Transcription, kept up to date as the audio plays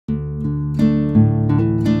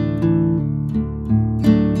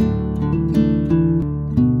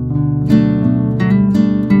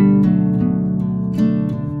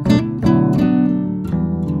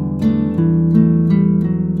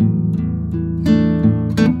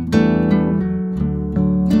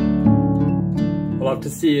After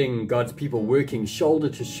seeing God's people working shoulder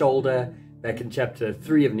to shoulder back in chapter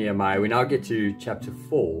 3 of Nehemiah, we now get to chapter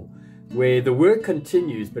 4, where the work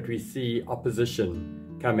continues, but we see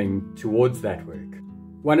opposition coming towards that work.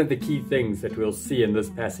 One of the key things that we'll see in this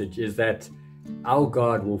passage is that our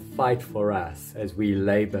God will fight for us as we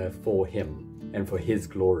labor for Him and for His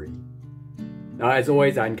glory. Now, as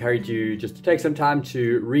always, I encourage you just to take some time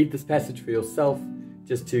to read this passage for yourself,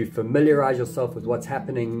 just to familiarize yourself with what's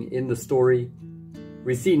happening in the story.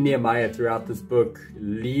 We see Nehemiah throughout this book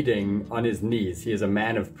leading on his knees. He is a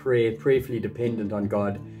man of prayer, prayerfully dependent on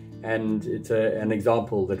God, and it's an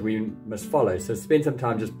example that we must follow. So spend some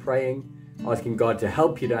time just praying, asking God to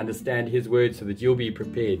help you to understand His word so that you'll be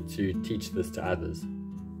prepared to teach this to others.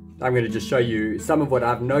 I'm going to just show you some of what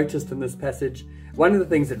I've noticed in this passage. One of the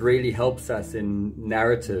things that really helps us in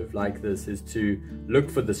narrative like this is to look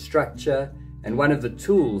for the structure, and one of the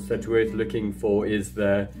tools that's worth looking for is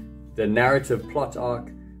the narrative plot arc,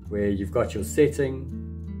 where you've got your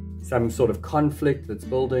setting, some sort of conflict that's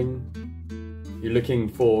building. You're looking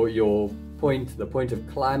for your point, the point of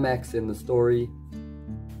climax in the story.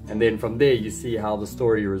 And then from there you see how the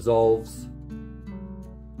story resolves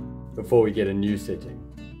before we get a new setting.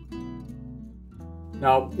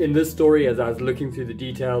 Now, in this story, as I was looking through the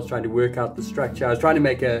details, trying to work out the structure, I was trying to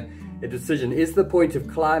make a decision. Is the point of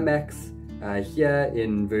climax here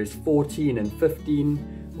in verse 14 and 15?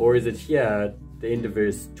 Or is it here at the end of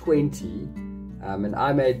verse 20? And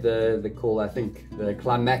I made the call. I think the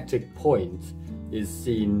climactic point is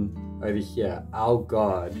seen over here. Our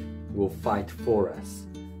God will fight for us.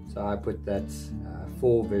 So I put that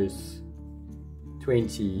 4 verse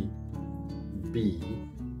 20b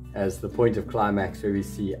as the point of climax, where we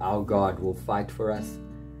see our God will fight for us.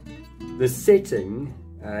 The setting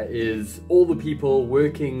is all the people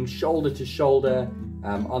working shoulder to shoulder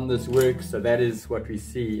on this work. So that is what we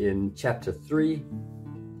see in chapter 3.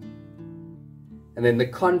 And then the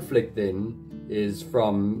conflict then is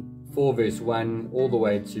from 4 verse 1 all the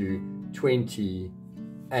way to 20a.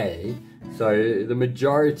 So the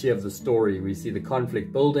majority of the story, we see the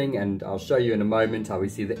conflict building, and I'll show you in a moment how we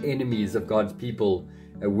see the enemies of God's people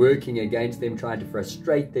working against them, trying to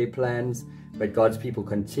frustrate their plans, but God's people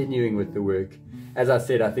continuing with the work. As I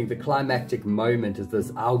said, I think the climactic moment is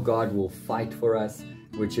this: our God will fight for us,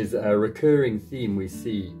 which is a recurring theme we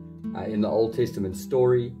see in the Old Testament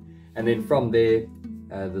story. And then from there,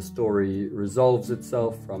 the story resolves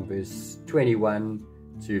itself from verse 21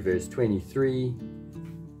 to verse 23,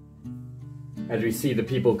 as we see the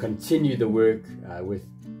people continue the work with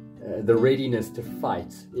the readiness to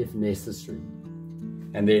fight if necessary.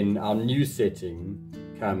 And then our new setting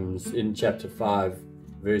comes in chapter 5,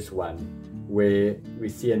 verse 1, where we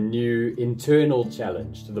see a new internal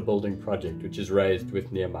challenge to the building project, which is raised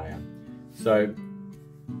with Nehemiah. So,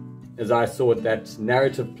 as I saw it, that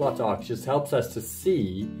narrative plot arc just helps us to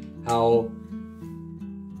see how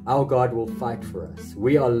our God will fight for us.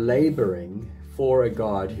 We are laboring for a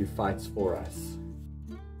God who fights for us.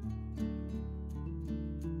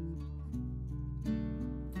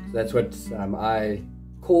 So that's what I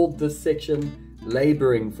called this section,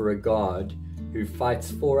 laboring for a God who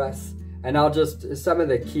fights for us. And I'll just, some of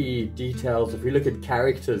the key details, if we look at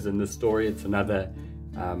characters in the story, it's another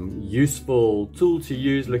useful tool to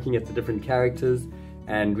use, looking at the different characters.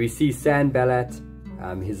 And we see Sanballat,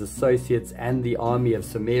 his associates, and the army of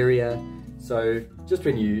Samaria. So just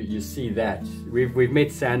when you see that, we've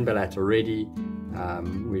met Sanballat already,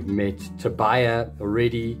 we've met Tobiah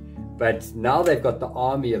already, but now they've got the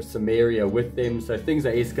army of Samaria with them, so things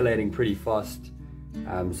are escalating pretty fast.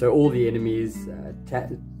 So all the enemies,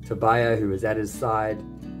 Tobiah, who is at his side,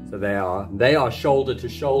 so they are shoulder to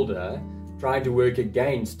shoulder, trying to work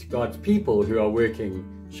against God's people who are working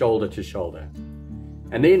shoulder to shoulder.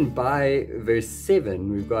 And then by verse 7,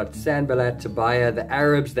 we've got Sanballat, Tobiah, the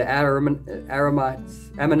Arabs, the Ammonites,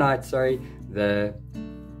 the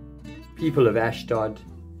people of Ashdod.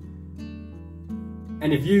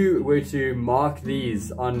 And if you were to mark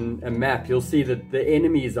these on a map, you'll see that the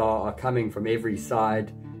enemies are coming from every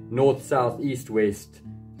side, north, south, east, west.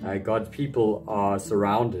 God's people are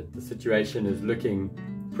surrounded. The situation is looking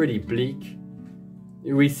pretty bleak.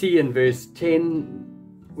 We see in verse 10,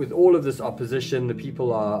 with all of this opposition, the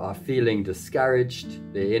people are feeling discouraged.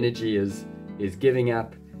 Their energy is giving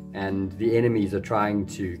up, and the enemies are trying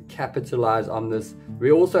to capitalize on this.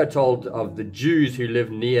 We're also told of the Jews who live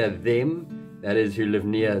near them, that is, who live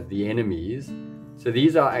near the enemies. So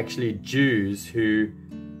these are actually Jews who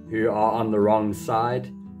are on the wrong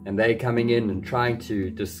side, and they're coming in and trying to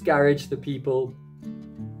discourage the people.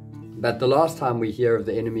 But the last time we hear of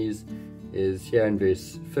the enemies is here in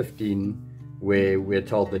verse 15, where we're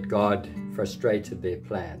told that God frustrated their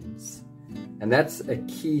plans. And that's a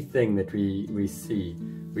key thing that we see.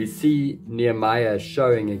 We see Nehemiah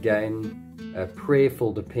showing again a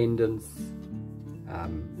prayerful dependence,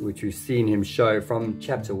 which we've seen him show from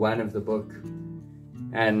chapter 1 of the book.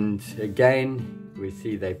 And again, we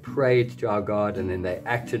see they prayed to our God, and then they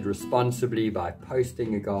acted responsibly by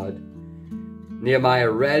posting a God. Nehemiah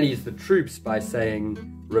rallies the troops by saying,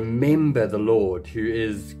 "Remember the Lord, who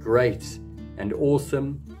is great and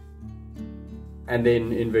awesome." And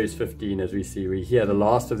then in verse 15, as we see, we hear the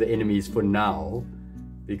last of the enemies for now,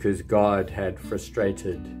 because God had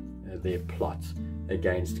frustrated their plot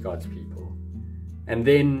against God's people. And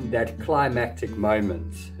then that climactic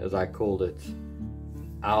moment, as I called it,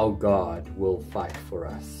 our God will fight for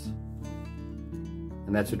us.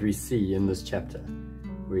 And that's what we see in this chapter.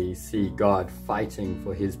 We see God fighting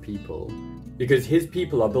for his people, because his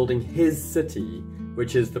people are building his city,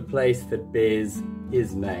 which is the place that bears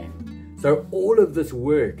his name. So all of this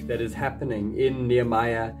work that is happening in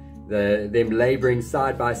Nehemiah, them laboring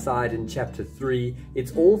side by side in chapter 3,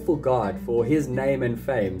 it's all for God, for his name and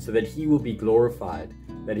fame, so that he will be glorified,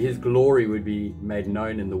 that his glory would be made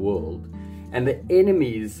known in the world. And the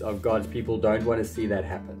enemies of God's people don't want to see that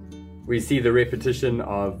happen. We see the repetition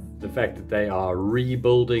of the fact that they are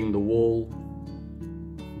rebuilding the wall.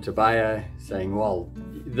 Tobiah saying, well,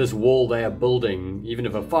 this wall they are building, even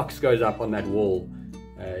if a fox goes up on that wall,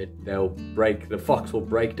 the fox will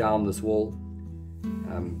break down this wall.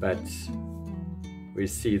 But we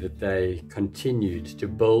see that they continued to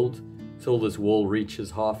build till this wall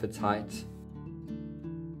reaches half its height.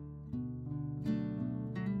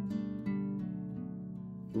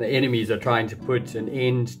 The enemies are trying to put an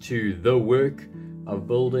end to the work of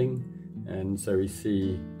building, and so we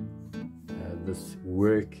see this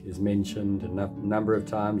work is mentioned a number of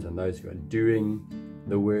times, and those who are doing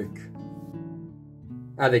the work.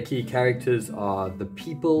 Other key characters are the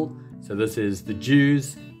people. So this is the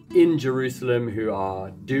Jews in Jerusalem who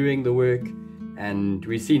are doing the work, and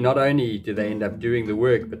we see not only do they end up doing the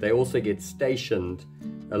work, but they also get stationed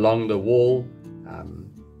along the wall,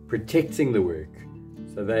 protecting the work.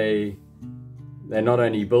 So they're not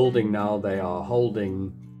only building now, they are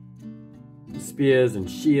holding spears and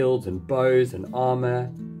shields and bows and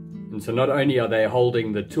armor. And so not only are they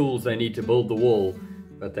holding the tools they need to build the wall,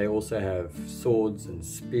 but they also have swords and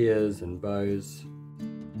spears and bows.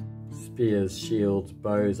 Spears, shields,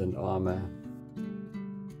 bows, and armor.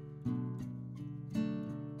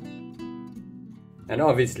 And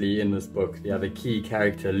obviously in this book, the other key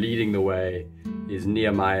character leading the way is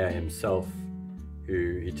Nehemiah himself,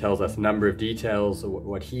 who he tells us a number of details of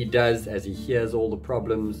what he does as he hears all the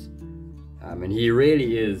problems. And he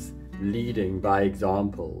really is leading by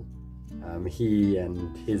example. He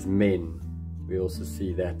and his men, we also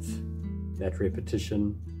see that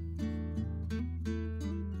repetition.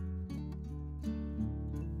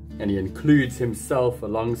 And he includes himself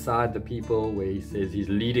alongside the people, where he says he's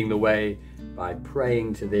leading the way by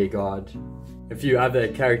praying to their God. A few other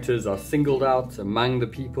characters are singled out among the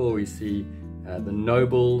people. We see the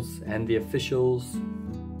nobles and the officials.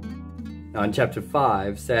 Now in chapter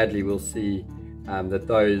 5, sadly, we'll see that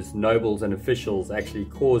those nobles and officials actually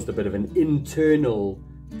caused a bit of an internal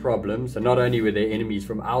problem. So not only were there enemies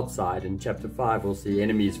from outside, in chapter 5 we'll see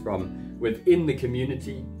enemies from within the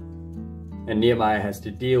community, and Nehemiah has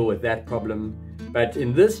to deal with that problem. But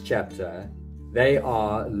in this chapter, they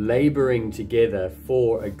are laboring together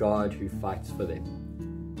for a God who fights for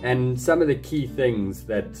them. And some of the key things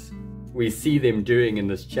that we see them doing in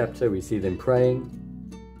this chapter, we see them praying,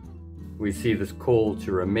 we see this call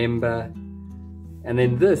to remember, and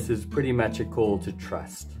then this is pretty much a call to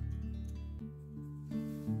trust.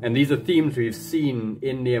 And these are themes we've seen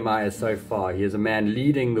in Nehemiah so far. He is a man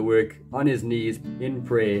leading the work on his knees in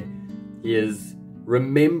prayer. He is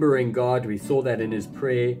remembering God. We saw that in his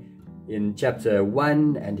prayer in chapter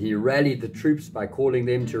 1, and he rallied the troops by calling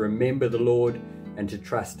them to remember the Lord and to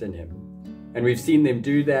trust in him. And we've seen them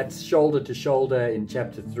do that shoulder to shoulder in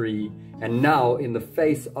chapter 3. And now, in the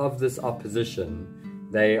face of this opposition,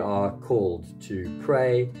 they are called to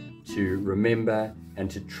pray, to remember,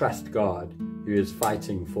 and to trust God, who is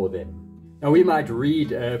fighting for them. Now, we might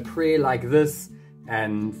read a prayer like this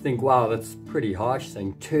and think, wow, that's pretty harsh,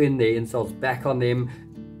 saying turn their insults back on them,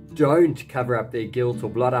 don't cover up their guilt or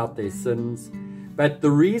blot out their sins. But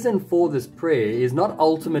the reason for this prayer is not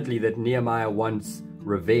ultimately that Nehemiah wants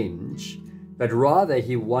revenge, but rather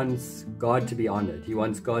he wants God to be honored. He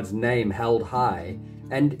wants God's name held high.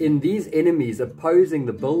 And in these enemies opposing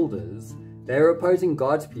the builders, they're opposing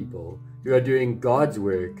God's people who are doing God's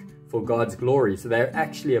work for God's glory. So they're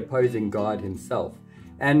actually opposing God himself.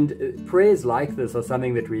 And prayers like this are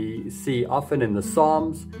something that we see often in the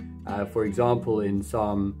Psalms. For example, in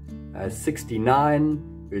Psalm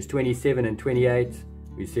 69, verse 27 and 28.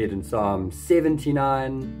 We see it in Psalm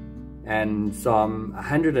 79 and Psalm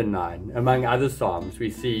 109. Among other Psalms,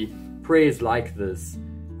 we see prayers like this,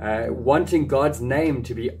 wanting God's name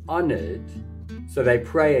to be honored. So they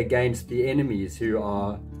pray against the enemies who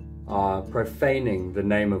are profaning the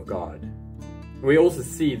name of God. We also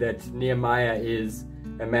see that Nehemiah is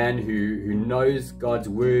a man who knows God's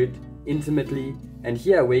word intimately. And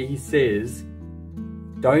here where he says,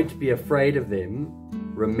 don't be afraid of them,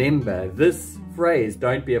 remember, this phrase,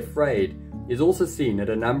 don't be afraid, is also seen at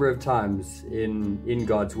a number of times in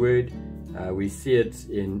God's word. We see it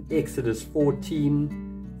in Exodus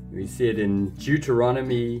 14, we see it in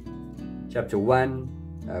Deuteronomy chapter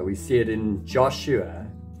 1, we see it in Joshua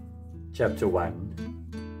chapter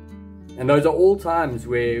 1. And those are all times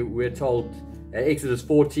where we're told, Exodus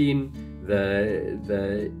 14,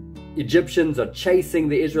 the Egyptians are chasing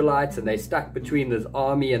the Israelites and they're stuck between this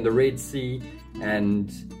army and the Red Sea,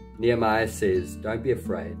 and Nehemiah says, don't be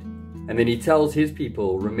afraid. And then he tells his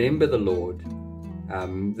people, remember the Lord,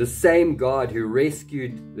 the same God who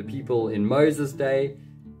rescued the people in Moses' day,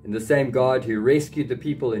 and the same God who rescued the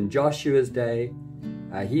people in Joshua's day.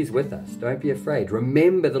 He's with us. Don't be afraid.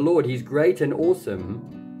 Remember the Lord. He's great and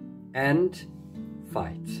awesome. And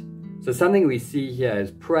fight. So something we see here is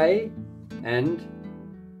pray and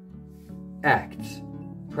act.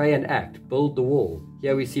 Pray and act. Build the wall.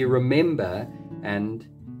 Here we see remember and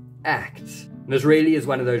act. And this really is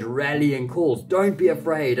one of those rallying calls. Don't be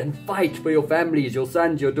afraid and fight for your families, your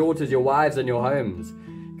sons, your daughters, your wives, and your homes.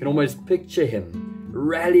 You can almost picture him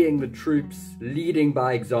rallying the troops, leading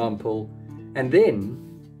by example, and then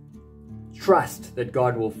trust that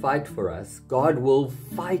God will fight for us. God will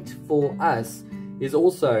fight for us is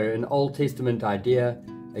also an Old Testament idea.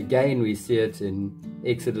 Again, we see it in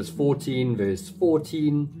Exodus 14, verse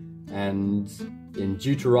 14, and in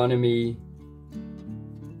Deuteronomy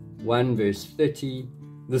 1, verse 30.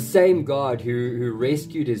 The same God who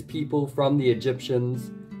rescued his people from the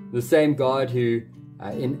Egyptians, the same God who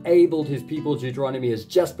enabled his people, Deuteronomy, is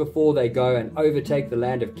just before they go and overtake the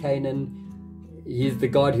land of Canaan. He's the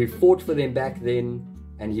God who fought for them back then,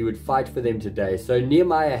 and he would fight for them today. So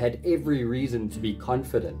Nehemiah had every reason to be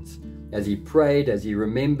confident as he prayed, as he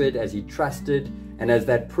remembered, as he trusted, and as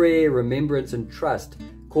that prayer, remembrance, and trust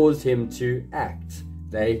caused him to act,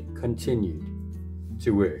 they continued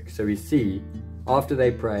to work. So we see, after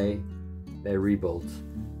they pray, they rebuild.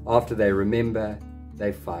 After they remember,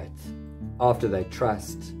 they fight. After they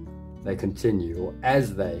trust, they continue. Or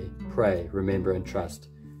as they pray, remember, and trust,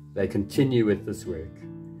 they continue with this work.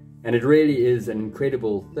 And it really is an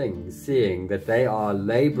incredible thing, seeing that they are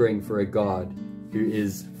laboring for a God who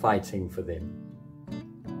is fighting for them.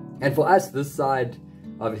 And for us, this side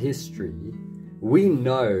of history, we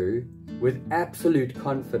know with absolute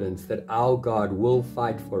confidence that our God will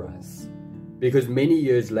fight for us. Because many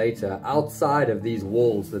years later, outside of these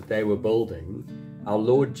walls that they were building, our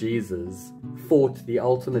Lord Jesus fought the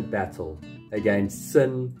ultimate battle against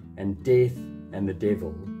sin and death and the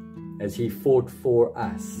devil, as he fought for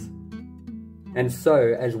us. And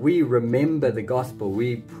so, as we remember the gospel,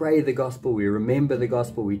 we pray the gospel, we remember the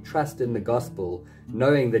gospel, we trust in the gospel,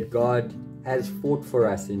 knowing that God has fought for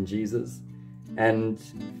us in Jesus. And,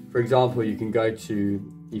 for example, you can go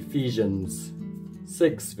to Ephesians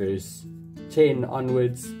 6, verse 10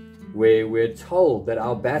 onwards, where we're told that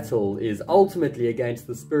our battle is ultimately against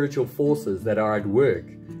the spiritual forces that are at work,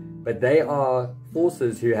 but they are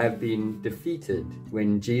forces who have been defeated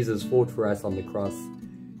when Jesus fought for us on the cross.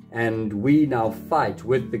 And we now fight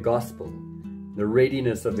with the gospel, the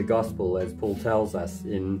readiness of the gospel, as Paul tells us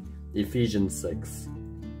in Ephesians 6.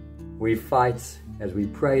 We fight as we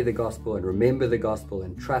pray the gospel and remember the gospel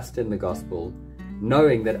and trust in the gospel,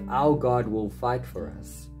 knowing that our God will fight for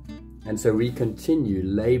us. And so we continue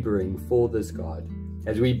laboring for this God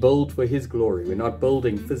as we build for his glory. We're not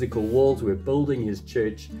building physical walls, we're building his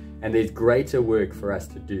church, and there's greater work for us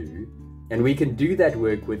to do. And we can do that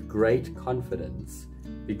work with great confidence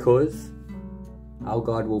because our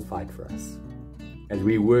God will fight for us as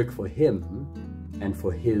we work for him and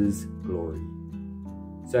for his glory.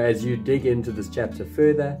 So as you dig into this chapter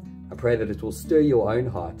further, I pray that it will stir your own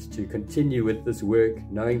heart to continue with this work,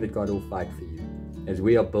 knowing that God will fight for you as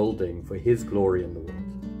we are building for his glory in the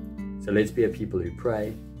world. So let's be a people who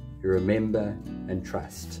pray, who remember and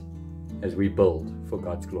trust as we build for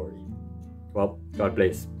God's glory. Well, God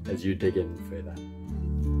bless as you dig in further.